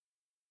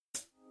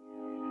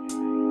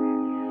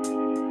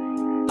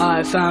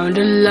I found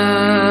a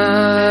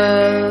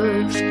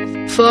love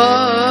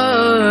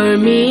for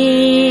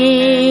me.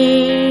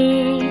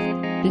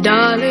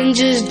 Darling,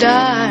 just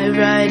dive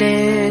right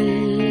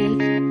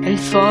in and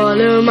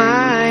follow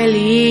my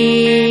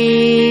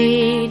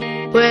lead.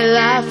 Well,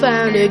 I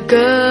found a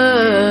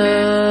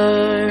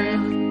girl,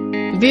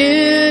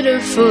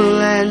 beautiful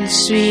and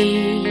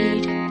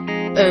sweet.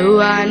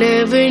 Oh, I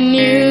never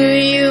knew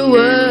you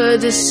were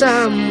the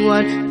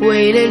someone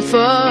waiting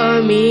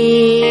for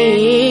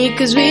me.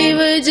 'Cause we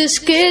were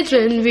just kids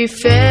when we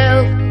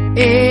fell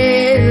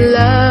in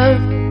love,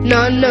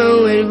 not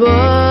knowing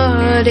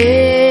what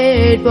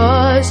it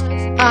was.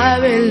 I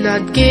will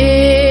not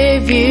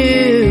give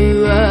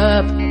you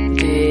up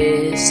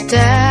this time.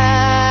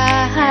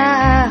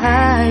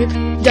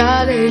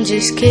 Darling,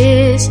 just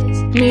kiss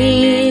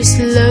me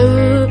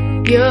slow.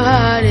 Your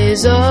heart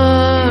is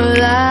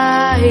all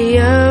I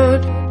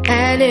own,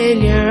 and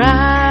in your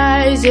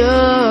eyes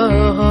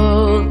you're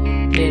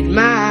holding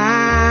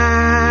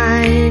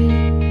mine.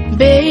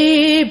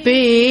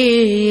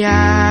 Baby,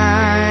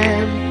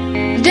 I'm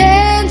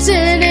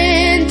dancing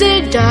in the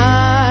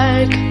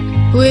dark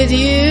with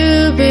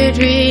you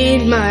between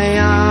my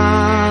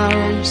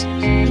arms,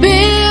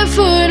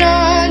 barefoot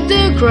on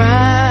the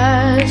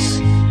grass,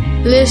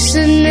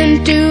 listening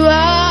to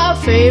our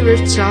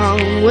favorite song.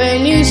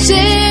 When you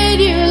said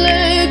you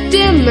looked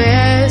a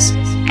mess,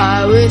 I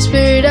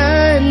whispered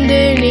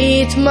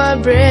underneath my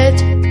breath.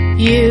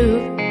 You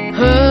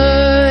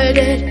heard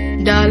it,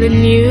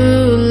 darling, you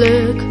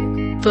look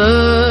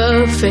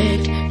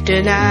perfect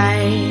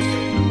tonight.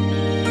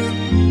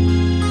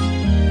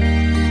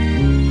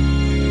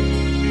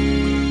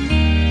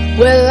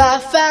 Well, I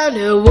found a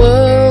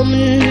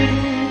woman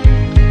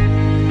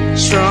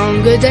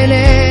stronger than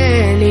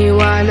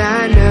anyone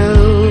I know.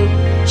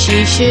 She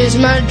shares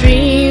my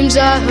dreams. I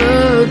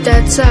hope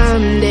that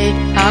someday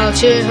I'll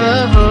share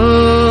her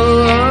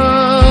home.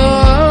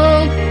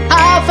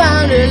 I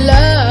found a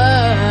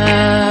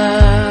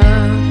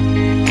love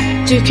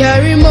to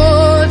carry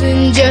more than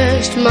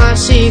just my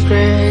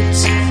secrets,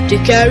 to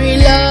carry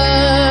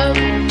love,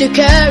 to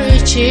carry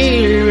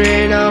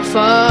children of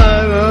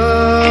our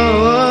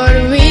own.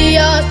 We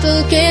are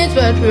still kids,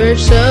 but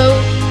we're so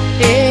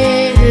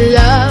in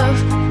love,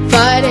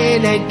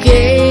 fighting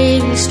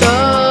against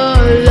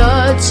all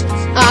odds.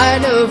 I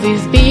know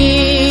we've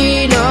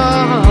been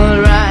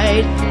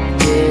alright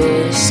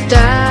this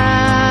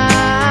time.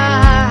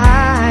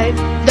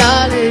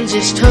 Darling,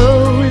 just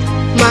hold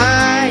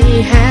my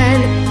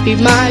hand, be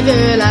my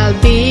girl, I'll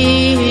be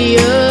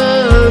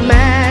your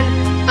man.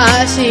 I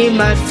see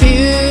my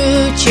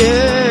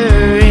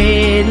future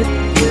in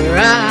your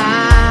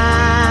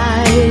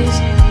eyes.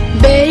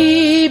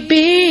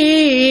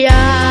 Baby,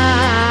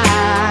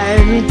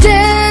 I'm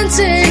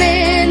dancing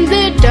in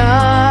the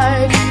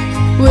dark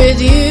with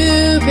you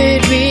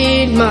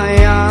between my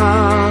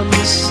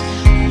arms,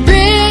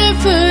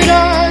 barefoot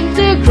on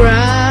the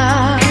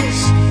grass,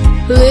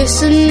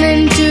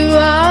 listening to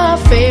our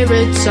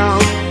favorite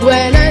song.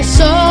 When I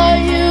saw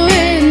you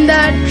in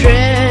that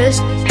dress,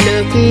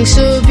 looking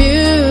so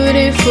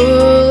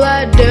beautiful,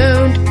 I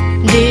don't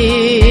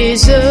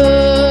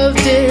deserve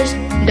this.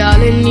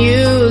 Darling,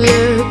 you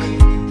look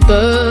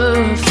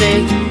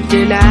perfect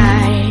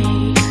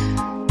tonight.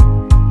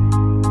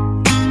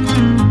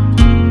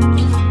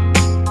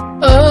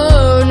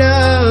 Oh no,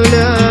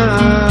 no.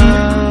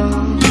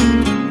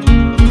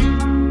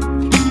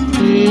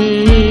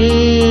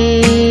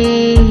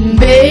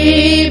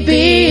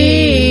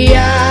 Baby,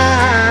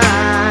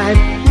 I'm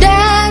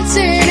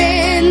dancing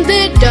in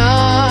the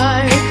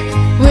dark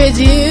with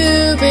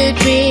you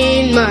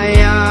between my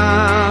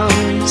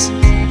arms,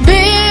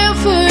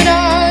 barefoot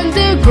on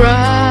the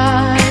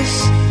grass,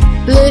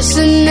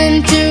 listening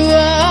to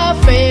our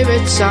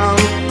favorite song.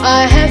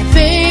 I have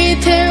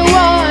faith in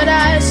what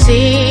I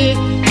see.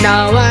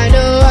 Now I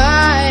know I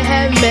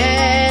have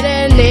met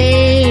an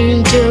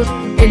angel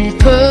in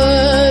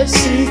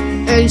person,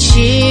 and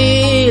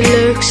she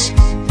looks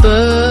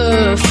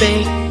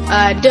perfect.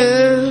 I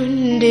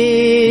don't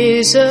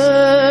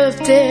deserve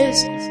this.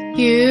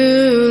 You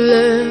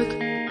look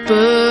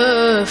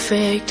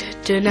perfect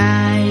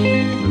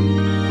tonight.